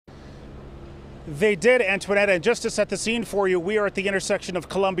They did, Antoinette, and just to set the scene for you, we are at the intersection of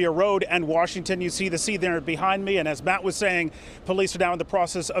Columbia Road and Washington. You see the scene there behind me, and as Matt was saying, police are now in the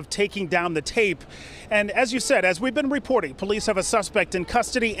process of taking down the tape. And as you said, as we've been reporting, police have a suspect in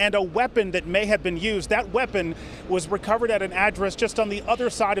custody and a weapon that may have been used. That weapon was recovered at an address just on the other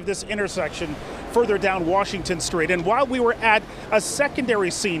side of this intersection, further down Washington Street. And while we were at a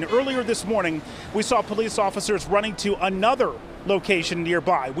secondary scene earlier this morning, we saw police officers running to another location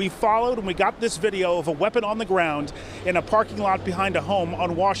nearby. We followed and we got this video of a weapon on the ground in a parking lot behind a home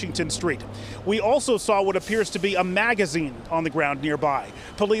on Washington Street. We also saw what appears to be a magazine on the ground nearby.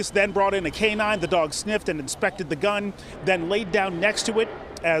 Police then brought in a canine. The dog sniffed and inspected the gun, then laid down next to it,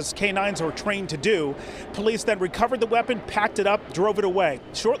 as canines are trained to do. Police then recovered the weapon, packed it up, drove it away.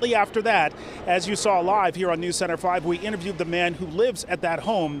 Shortly after that, as you saw live here on News Center 5, we interviewed the man who lives at that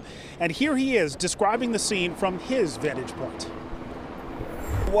home, and here he is describing the scene from his vantage point.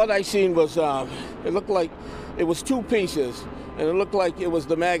 What I seen was, it looked like it was two pieces, and it looked like it was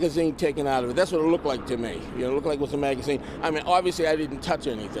the magazine taken out of it. That's what it looked like to me. You know, it looked like it was a magazine. I mean, obviously I didn't touch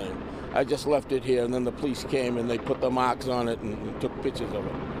anything. I just left it here, and then the police came and they put the marks on it and took pictures of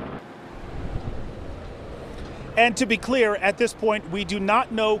it. And to be clear, at this point, we do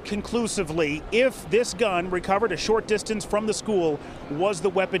not know conclusively if this gun recovered a short distance from the school was the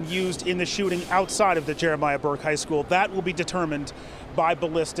weapon used in the shooting outside of the Jeremiah Burke High School. That will be determined by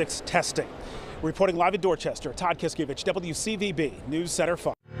ballistics testing. Reporting live in Dorchester, Todd Kiskiewicz, WCVB News Center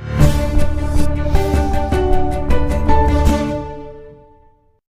 5.